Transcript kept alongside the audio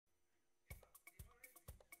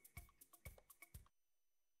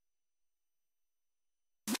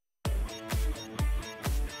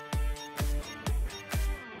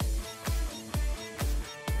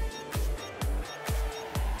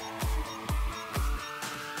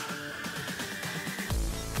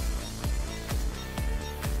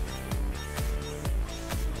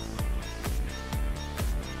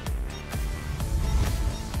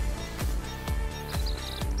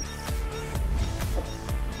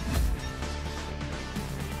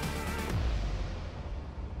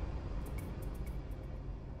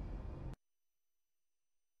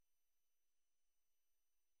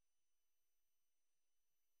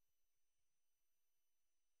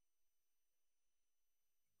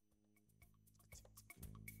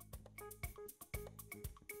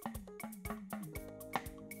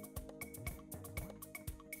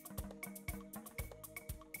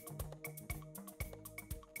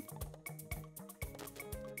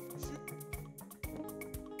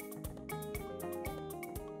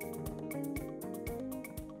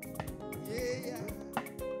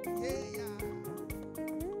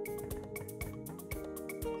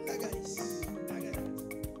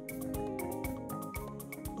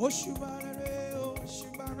Oshubarare,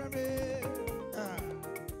 Oshubarare,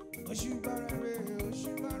 Oshubarare,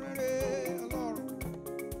 Oshubarare, Lord.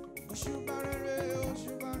 Oshubarare,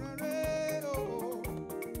 Oshubarare, oh,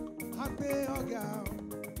 Happy Oga.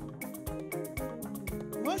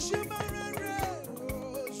 Oshubarare,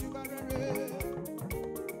 Oshubarare,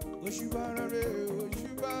 Oshubarare,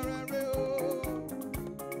 Oshubarare, oh,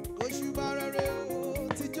 Oshubarare, oh,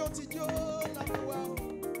 Tijo, Tijo, Lamuwa,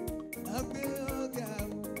 Happy Oga.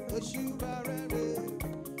 Oshubarare,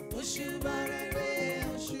 Oshubarare,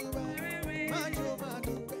 Oshubarare, Majo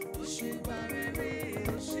Madupe, Oshubarare,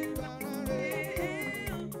 Oshubarare,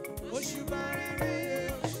 Oshubarare,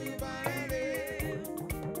 Oshubarare,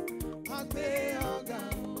 Agbe Oga,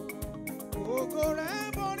 Ogore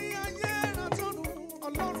Mori Aye Ratonu,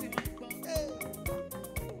 Ọlọ́run,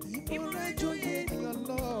 Ìmọ̀ràn ìjòyè ni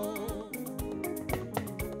Ọlọ́run,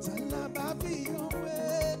 Tálábà fi òwe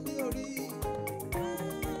ní orí.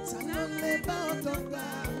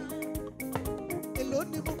 Èló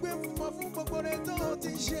ni mo gbé fún ọ fún gbogbo rẹ tó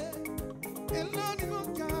ti ṣe. Èló ni mo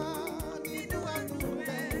kà nínú àdùn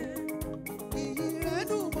rẹ. Ìyì rẹ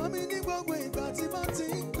dùn mọ́ mi ní gbogbo ìgbà tí mo ti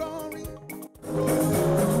ń kọrin.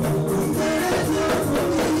 Ìbẹ̀rẹ̀ ni ó fún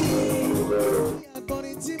mi.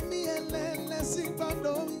 Akọrin tí mi ẹlẹ́lẹ́ sí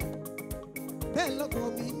gbọ́dọ̀ mi. Bẹ́ẹ̀ lọ́kàn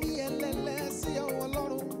mi mi ẹlẹ́lẹ́ sí ọwọ́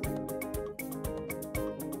Ọlọ́run.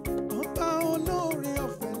 Ọba olóore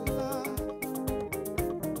ọ̀fẹ́.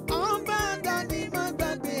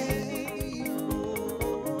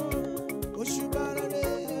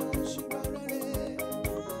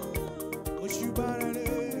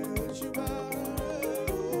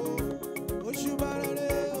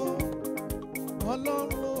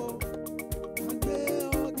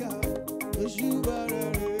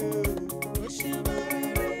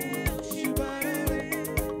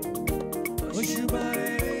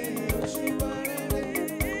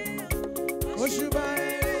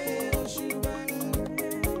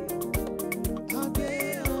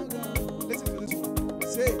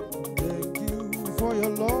 Say, thank you for your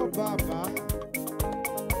love, Baba.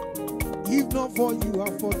 If not for you,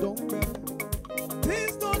 I for don't better.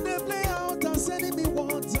 Things don't they play out and sending me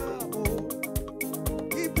one time. Oh,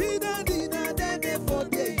 if he done dinner, then they for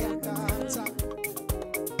the yakata.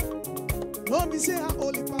 Don't be say I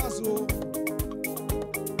only pass. Oh,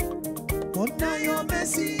 but now your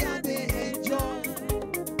mercy and they enjoy.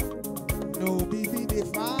 No baby they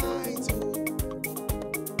fight. Oh,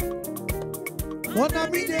 but now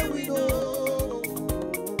me they we know.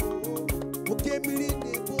 Okay, me in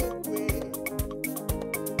the book way.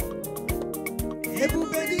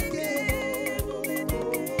 Everybody get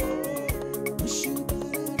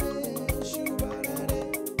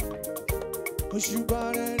Oshubarare,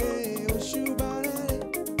 Oshubarare, Oshubarare,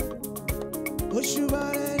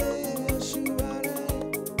 Oshubarare, Oshubarare,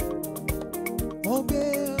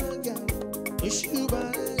 Obeoga,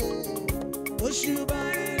 Oshubarare,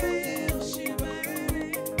 Oshubarare, Oshubarare,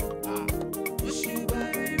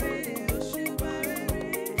 Oshubarare,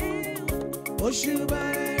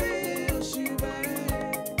 Oshubarare, Oshubarare.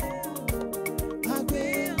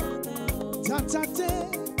 Tate,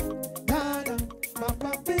 dada,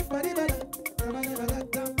 papa, papa,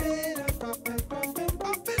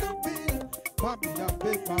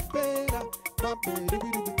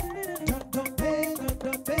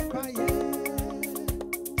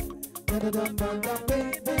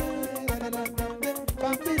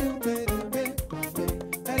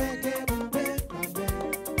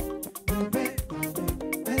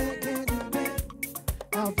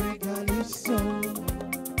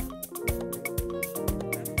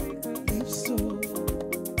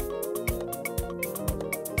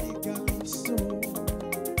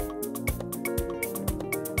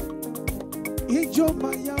 Ijo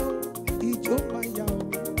mayao, ijo mayao,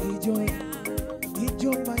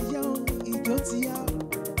 ijo mayao, ijo tia,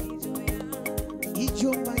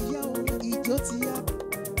 ijo mayao, ijo tia.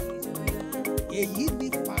 Èyí ni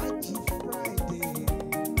fàájì Friday.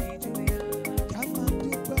 Ká máa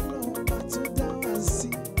dúpẹ́ lọ́wọ́ bá tó dá wá sí.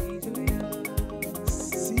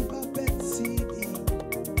 Sí Bàbá TV.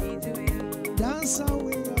 Dance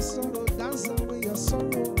away your sorrow, dance away your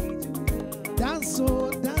sorrow. Dance oh,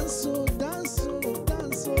 dance oh, dance oh,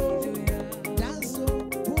 dance oh, dance oh.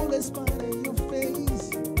 Pull a smile in your face.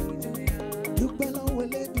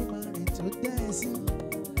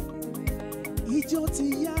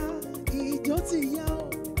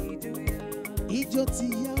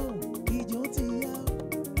 Ijo ti ya,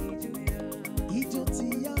 ijo ti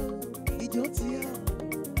ya, ijo ti ya.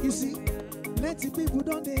 You see, plenty people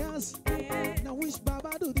don't they ask. Now which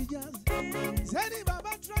Baba do the jazz? Any Baba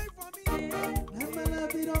try for me. Now my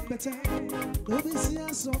life it up better. Don't be see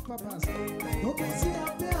us some papas. Don't be see us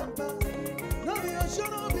pampa. No be a show,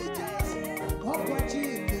 no be jazz.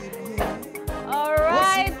 All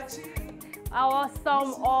right.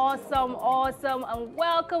 Awesome, and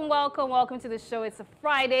welcome to the show. It's a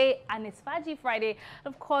Friday, and it's Faji Friday.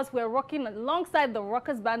 Of course, we're rocking alongside the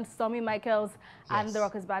Rockers Band, Sanmi Michaels, and the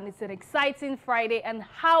Rockers Band. It's an exciting Friday, and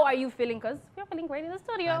how are you feeling? Because we're feeling great in the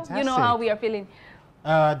studio. Fantastic. You know how we are feeling.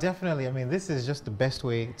 Definitely. I mean, this is just the best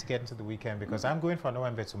way to get into the weekend because I'm going for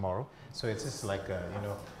November tomorrow, so it's just like you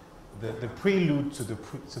know, the prelude to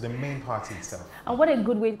the main party itself. And what a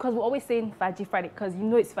good way, because we're always saying Faji Friday, because you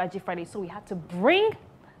know it's Faji Friday, so we had to bring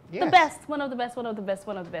the best, one of the best.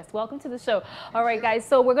 Welcome to the show. All right, guys,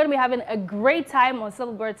 so we're going to be having a great time on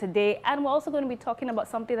Silver today, and we're also going to be talking about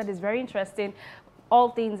something that is very interesting, all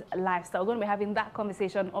things lifestyle. We're going to be having that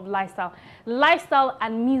conversation of lifestyle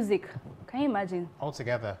and music. Can you imagine? All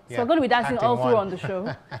together. So we're going to be dancing all through on the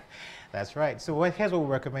show. That's right. So here's what we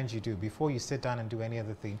recommend you do. Before you sit down and do any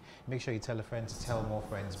other thing, make sure you tell a friend to tell more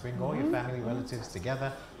friends. Bring all your family, relatives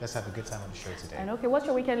together. Let's have a good time on the show today. And okay, what's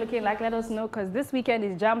your weekend looking like? Let us know, because this weekend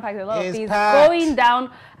is jam-packed. A lot of things going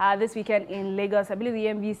down this weekend in Lagos. I believe the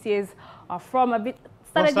MVCs are from a bit...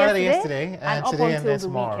 Started yesterday and up today until and the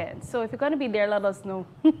tomorrow. Weekend. So if you're going to be there, let us know.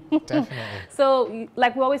 Definitely. So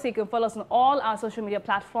like we always say, you can follow us on all our social media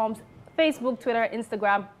platforms, Facebook, Twitter,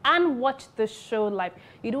 Instagram, and watch the show live.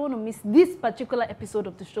 You don't want to miss this particular episode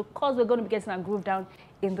of the show because we're going to be getting our groove down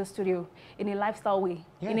in the studio in a lifestyle way,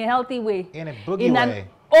 in a healthy way, in a boogie way,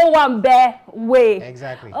 an bear way.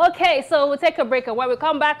 Exactly. Okay, so we'll take a break, and when we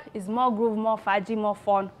come back, is more groove, more Faji, more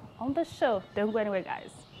fun on the show. Don't go anywhere,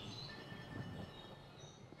 guys.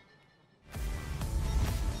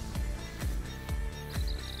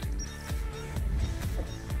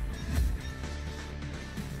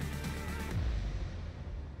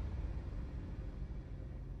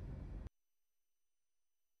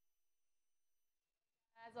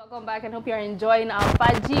 Welcome back, and hope you're enjoying our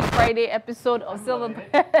Faji Friday episode of Silver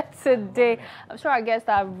today. I'm sure our guests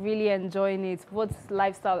are really enjoying it, both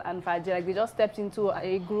lifestyle and Faji. Like they just stepped into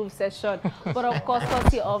a groove session, but of course,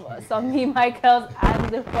 courtesy of Sanmi Michaels and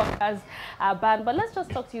the Rockers Band. But let's just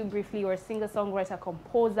talk to you briefly. You're a singer, songwriter,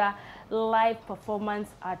 composer, live performance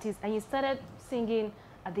artist, and you started singing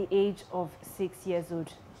at the age of 6 years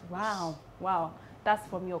old. Wow, that's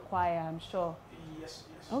from your choir, I'm sure. Yes.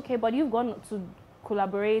 Okay, but you've gone to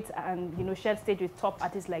collaborate and share stage with top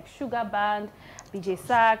artists like Sugar Band, BJ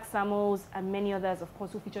Sax, Samos, and many others, of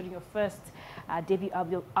course, who featured in your first debut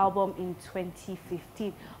album in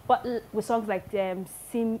 2015. But with songs like Simile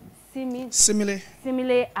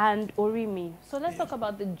and Orimi. So let's talk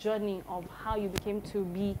about the journey of how you became to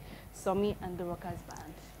be Sanmi and the Rockers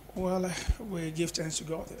Band. Well, we give thanks to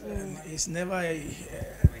God. It's never a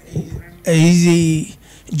easy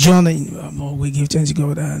journey, but we give thanks to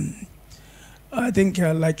God. And I think,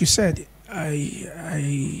 like you said, I've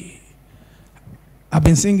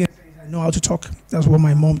been singing. I know how to talk. That's what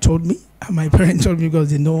my mom told me, and my parents told me,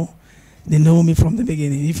 because they know me from the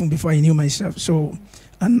beginning, even before I knew myself. So,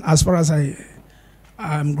 and as far as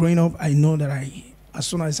I'm growing up, I know that as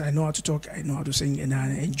soon as I know how to talk, I know how to sing, and I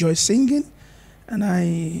enjoy singing, and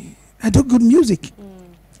I do good music.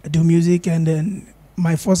 I do music, and then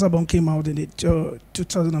my first album came out in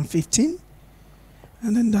 2015.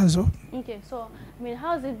 And then that's all. Okay, so I mean,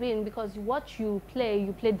 how's it been? Because what you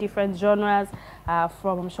play different genres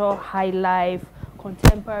from, I'm sure, high life,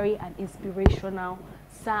 contemporary, and inspirational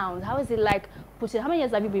sounds. How is it like pushing? How many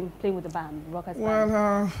years have you been playing with the band, Rockers Band?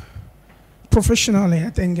 Well, professionally, I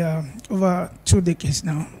think over 2 decades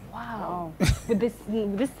now. Wow. with this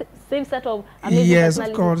same set of amazing Yes,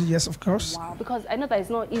 of course. Yes, of course. Wow. Because I know that it's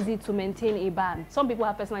not easy to maintain a band. Some people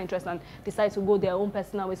have personal interest and decide to go their own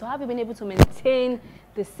personal way. So have you been able to maintain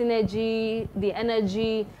the synergy, the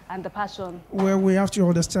energy, and the passion? Well, we have to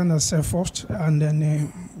understand ourselves first, and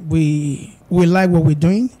then we like what we're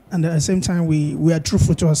doing, and at the same time we are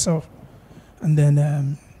truthful to ourselves, and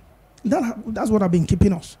then that's what have been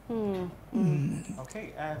keeping us.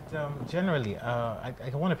 Okay, and generally, I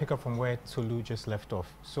want to pick up from where Tolu just left off.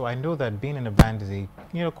 So I know that being in a band is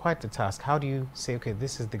quite a task. How do you say, okay,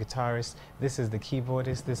 this is the guitarist, this is the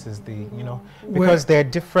keyboardist, this is the, because there are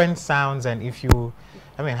different sounds, and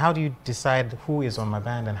how do you decide who is on my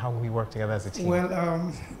band and how we work together as a team?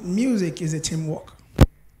 Well, music is a teamwork.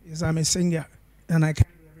 Yes, I'm a singer, and I can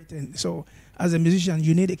do everything. So as a musician,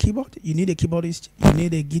 you need a keyboard, you need a keyboardist, you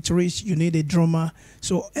need a guitarist, you need a drummer.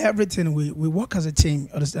 So everything we work as a team,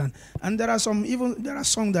 understand? And there are songs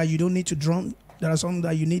that you don't need to drum. There are songs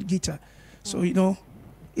that you need guitar. So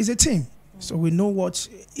it's a team. So we know what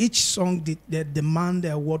each song that demand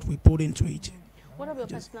what we put into it. What about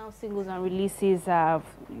your personal singles and releases? So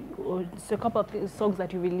a couple of songs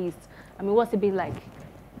that you released. I mean, what's it been like?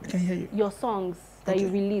 I can hear you. Your songs that you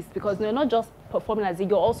released, because you're not just performing as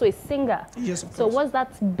you're also a singer. Yes, of course. So what's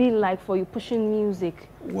that been like for you pushing music?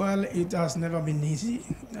 Well, it has never been easy,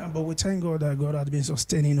 but we thank God that God has been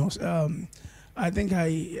sustaining us. I think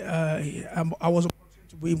I was opportunity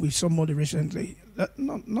to be with somebody recently,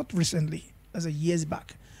 not recently, as a years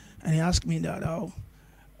back, and he asked me that,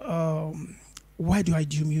 why do I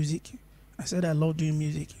do music? I said I love doing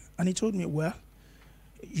music, and he told me, well,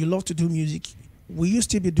 you love to do music. Will you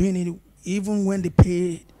still be doing it even when the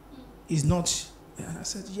pay is not? And I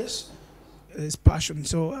said, yes, it's passion.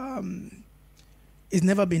 So it's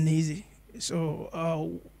never been easy.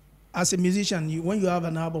 So as a musician, when you have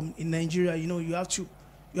an album in Nigeria, you have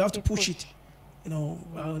to push it.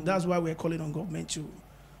 That's why we're calling on government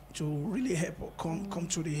to really help come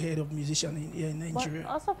to the head of musicians in Nigeria. But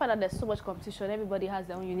I also find that there's so much competition. Everybody has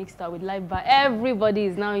their own unique style with live band. Everybody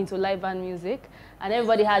is now into live band music, and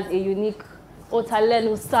everybody has a unique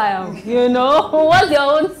Otalenu style. What's your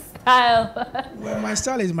own style? Well, my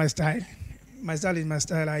style is my style. My style is my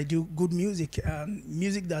style. I do good music,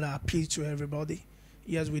 music that appeals to everybody.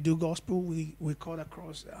 Yes, we do gospel. We cut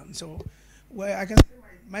across, and so I can say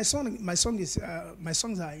my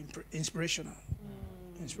songs are inspirational.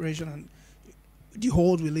 Inspirational. The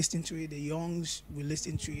old we listen to it, the youngs we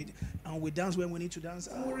listen to it, and we dance when we need to dance,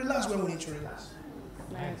 and we relax when we need to relax.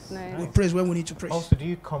 Nice. We praise when we need to praise. Also, do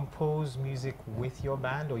you compose music with your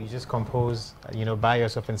band, or you just compose, by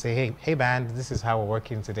yourself and say, hey band, this is how we're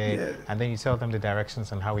working today, and then you tell them the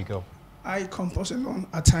directions and how we go? I compose alone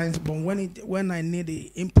at times, but when I need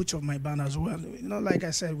the input of my band as well, like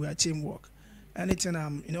I said, we are teamwork. Anything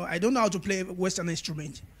I don't know how to play Western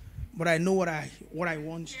instrument, but I know what I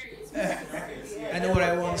want. I know what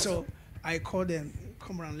I want, so I call them,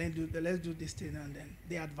 come around, let's do this thing, and then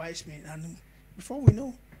they advise me, and before we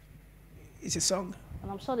know, it's a song. And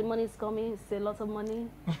I'm sure the money is coming. It's a lot of money,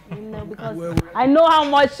 because I know how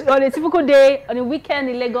much on a typical day, on a weekend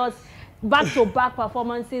in Lagos, back-to-back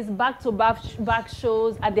performances, back-to-back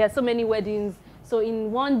shows, and there are so many weddings. So in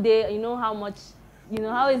one day, how much.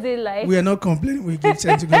 How is it like? We are not complaining. We give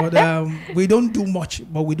thanks to God. We don't do much,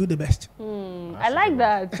 but we do the best. I like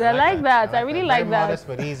that. I like that. I really like that. Modest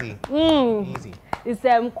but easy. Easy. It's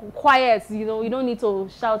quiet. You don't need to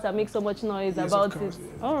shout and make so much noise about it.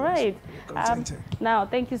 All right. Now,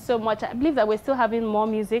 thank you so much. I believe that we're still having more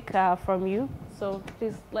music from you. So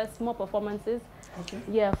please, more performances. Okay.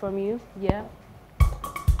 Yeah, from you. Yeah.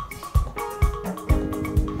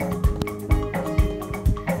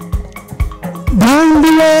 Down the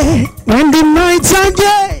way, when the nights are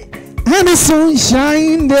gray and the sun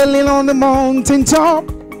shine daily on the mountain top,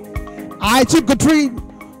 I took a trip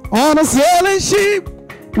on a sailing ship.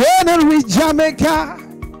 When I reached Jamaica,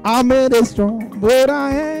 I made it strong, but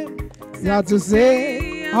I am got to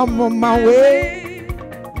say I'm on my way.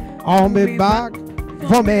 I'll be back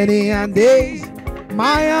for many days.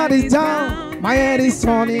 My heart is down, my head is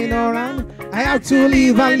turning around. I have to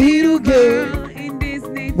leave a little girl.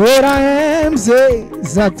 What I am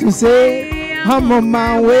sad to say, I'm on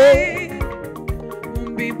my way.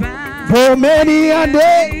 For many a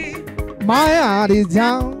day, my heart is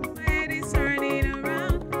down.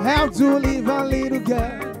 I have to leave a little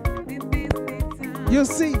girl. You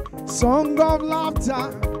see, song of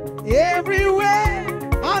laughter everywhere,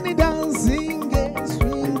 and the dancing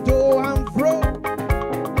swing to and fro.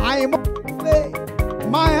 I am on my way,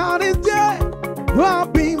 my heart is dead,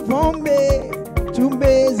 dropping from me. 2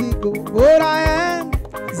 days ago, what I am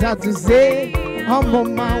sad to say, I'm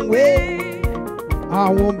on my way. I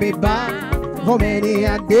won't be back for many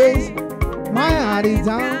days. My heart is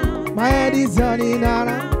down, my head is turning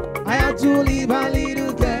around. I have to leave a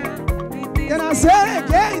little girl. Then I say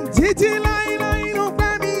again, Titi lai lai lo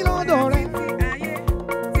pe mi lodore.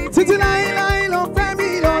 Titi lai lai lo pe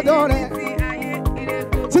mi lodore.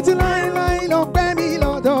 Titi lai lai lo pe mi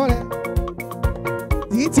lodore.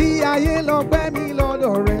 Titi aye lo gbé mi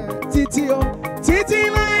lọ́dọ̀ rẹ̀, títí o. Títí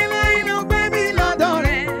láíláí ló gbé mi lọ́dọ̀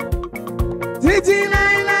rẹ̀. Títí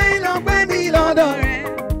láíláí ló gbé mi lọ́dọ̀ rẹ̀.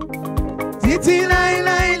 Títí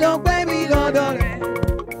láíláí ló gbé mi lọ́dọ̀ rẹ̀.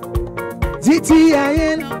 Títí ayé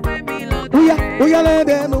ló gbé mi lọ́dọ̀ rẹ̀. Oya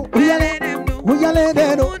lẹ́dẹ̀ẹ́nu, oya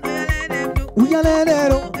lẹ́dẹ̀ẹ́nu, oya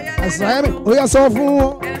lẹ́dẹ̀ẹ́nu. Àṣà mi, oya sọ fún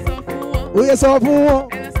wọn, oya sọ fún wọn.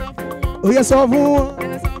 Oh yes, of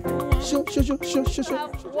Show.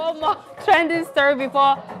 One more trending story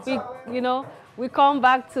before we come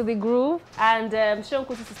back to the groove. And Seun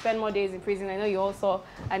Kuti to spend more days in prison. I know you all saw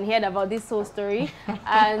and heard about this whole story.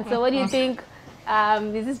 And so what do you think?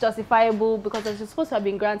 Is this justifiable? Because they're supposed to have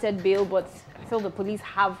been granted bail, but I feel the police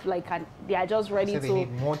have they are just ready they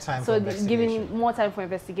need more time so for they're giving more time for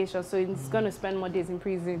investigation. So he's going to spend more days in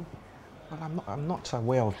prison. Well, I'm not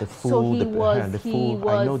aware of the full. So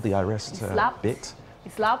I know the arrest bit. He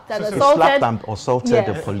slapped and He slapped and assaulted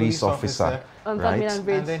the police officer, on right?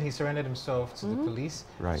 And then he surrendered himself to the police.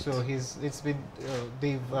 Right. So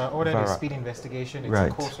they've ordered a speed investigation. It's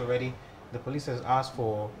in course already. The police has asked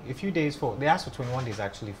for a few days they asked for 21 days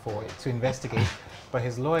actually to investigate, but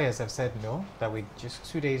his lawyers have said no, that we just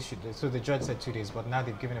 2 days so the judge said 2 days, but now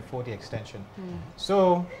they've given a 4-day extension.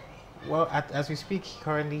 So, well, as we speak, he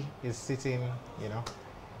currently is sitting,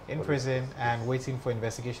 in prison and waiting for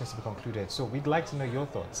investigations to be concluded. So we'd like to know your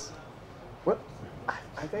thoughts. Well,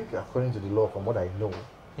 I think according to the law, from what I know,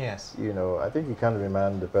 yes, I think you can't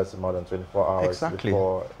remand the person more than 24 hours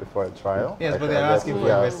before a trial. Yes, but they're asking for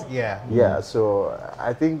Yeah, so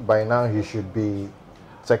I think by now he should be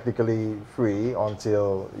technically free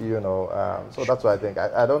until so that's what I think.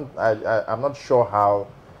 I'm not sure how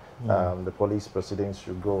the police proceedings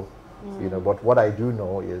should go. But what I do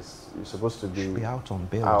know is you're supposed to be out on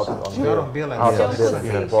bail. Out on bail in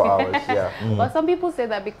 24 hours. Yeah. But some people say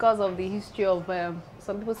that because of the history of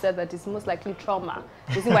some people said that it's most likely trauma.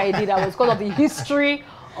 The reason why he did that was because of the history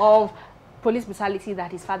of police brutality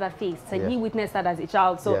that his father faced, and he witnessed that as a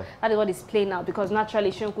child. So that is what is playing out, because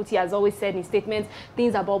naturally Seun Kuti has always said in statements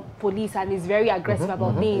things about police and is very aggressive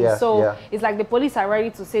about things. It's like the police are ready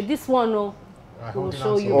to say, this one will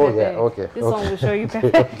show you better. This one will show you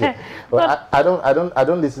better. Well, I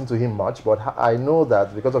don't listen to him much, but I know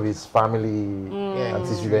that because of his family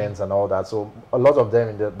antecedents and all that, so a lot of them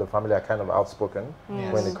in the family are kind of outspoken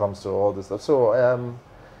when it comes to all this stuff. So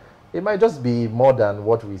it might just be more than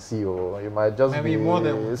what we see, or it might just maybe be more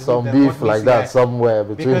than some beef like that somewhere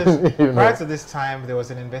between. Because prior to this time, there was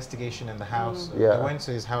an investigation in the house. They went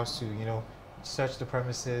to his house to search the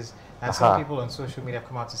premises. And some people on social media have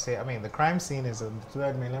come out to say, I mean, the crime scene is on the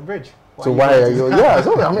 3rd Mainland Bridge. Why are you? I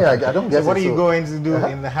don't get so what are you going to do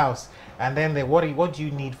in the house? And then what do you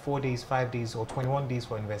need 4 days, 5 days, or 21 days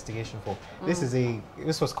for investigation for?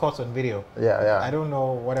 This was caught on video. Yeah. I don't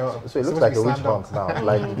know what else. So it looks like a witch hunt now.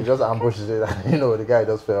 Like he just ambushes it, and the guy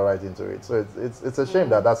just fell right into it. So it's a shame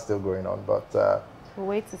that that's still going on. But we'll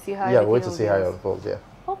wait to see how. Yeah, wait to see how it unfolds. Yeah.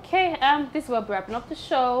 Okay, this is where we're wrapping up the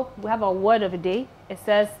show. We have our word of the day. It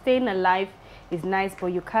says, staying alive is nice,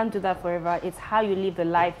 but you can't do that forever. It's how you live the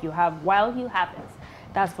life you have while you have it.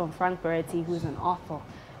 That's from Frank Peretti, who's an author.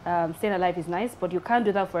 Staying alive is nice, but you can't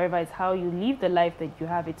do that forever. It's how you live the life that you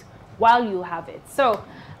have it while you have it. So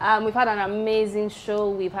we've had an amazing show.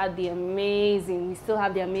 We still have the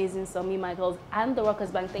amazing Sanmi Michaels and the Rockers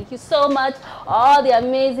Band. Thank you so much. All the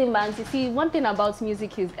amazing bands. You see, one thing about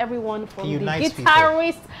music is everyone from the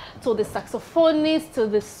guitarist to the saxophonist to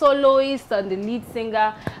the soloist and the lead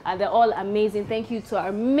singer, and they're all amazing. Thank you to our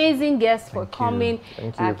amazing guests for coming.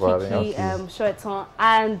 Thank you for Kiki Shoeton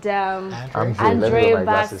and Andre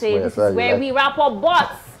Bassey. This is where we wrap up,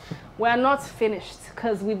 but we're not finished,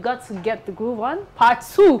 because we've got to get the groove on. Part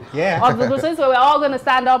 2 of the groove. So this is where we're all going to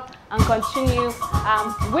stand up and continue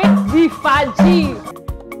with the Faji.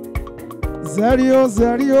 Serio.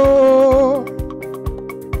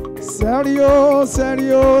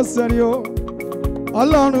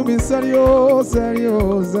 Ọlọ́run mi serio.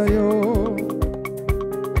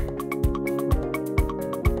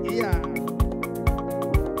 Yeah.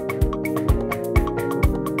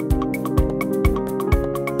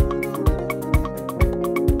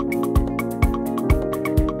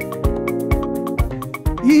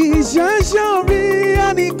 Ìṣẹ́ṣẹ́ rí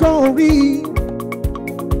ẹnìkan rí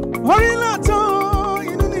orí látọ̀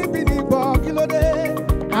inú níbi nígbọ̀ kí ló dé.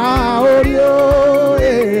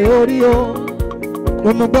 Orí o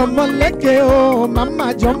gbọmọgbọmọ lẹ́kẹ̀ o màmá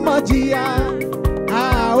jọmọ jìyà.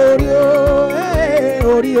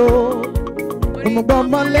 Orí o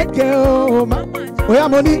gbọmọgbọmọ lẹ́kẹ̀ o màmá. Oya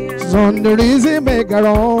mo ní on the reason make I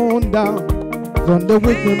run down, on the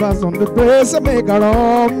weakness, on the praise make I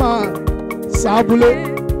run man. Sábúlé,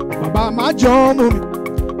 bàbá má jọ mú mi,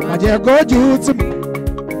 má jẹ́ kójú tì mí,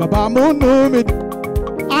 bàbá mú nú mi.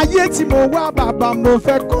 Ayé tí mo wá bàbá mo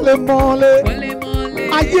fẹ́ kọ́lé mọ́lé.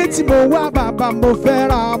 Ayé tí mo wá bàbá mo fẹ́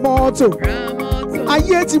ra mọ́tò.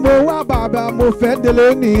 Ayé tí mo wá bàbá mo fẹ́ délé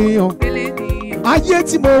nìyàn. Ayé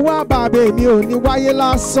tí mo wá bàbá èmi ò ní wáyé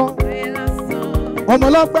lásán. Ọmọ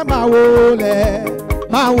ọlọ́pẹ́ máa wọlé.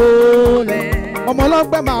 ọmọ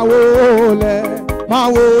ọlọ́pẹ́ máa wo lẹ̀ máa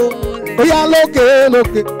wo bóyá lókè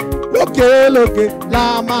lókè lókè lókè la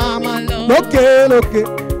máa ma lókè lókè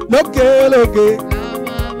lókè lókè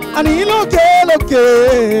àní lókè lókè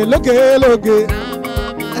lókè lókè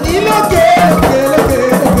àní lókè lókè lókè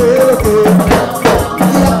lókè lókè.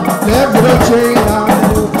 Never don't change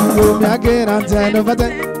and then me again and 10 over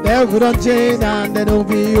 10. Never don't change and then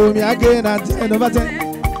me again and 10 over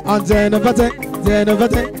 10. I'm 10 over 10, 10 over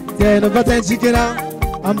 10, 10 over 10 chicken out.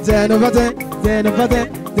 I'm 10 over 10, 10 over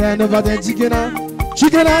 10, 10 over 10 chicken out.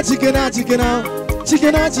 Chicken out, chicken out, chicken out.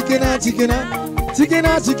 Chicken out, chicken out, chicken out. Chicken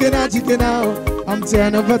out, chicken out, chicken out. I'm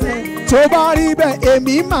 10 over 10. Tó bá rí bẹ́ẹ̀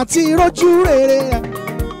èmi mà ti rójú rere.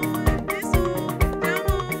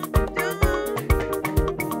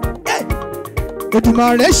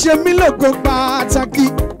 Èdùmàrè ṣe mí lógo pàtàkì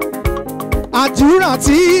àdúrà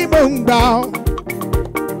tí mò ń gbà ọ́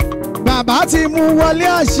bàbá ti mú wọlé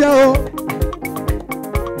àṣẹ o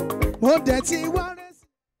mo dẹ̀ ti wá rẹ̀ sí.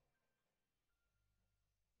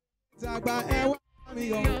 Ìtàgbà ẹ wá mi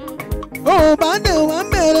yọ òun bá dé wá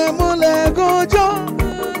mẹ́rẹ̀ mo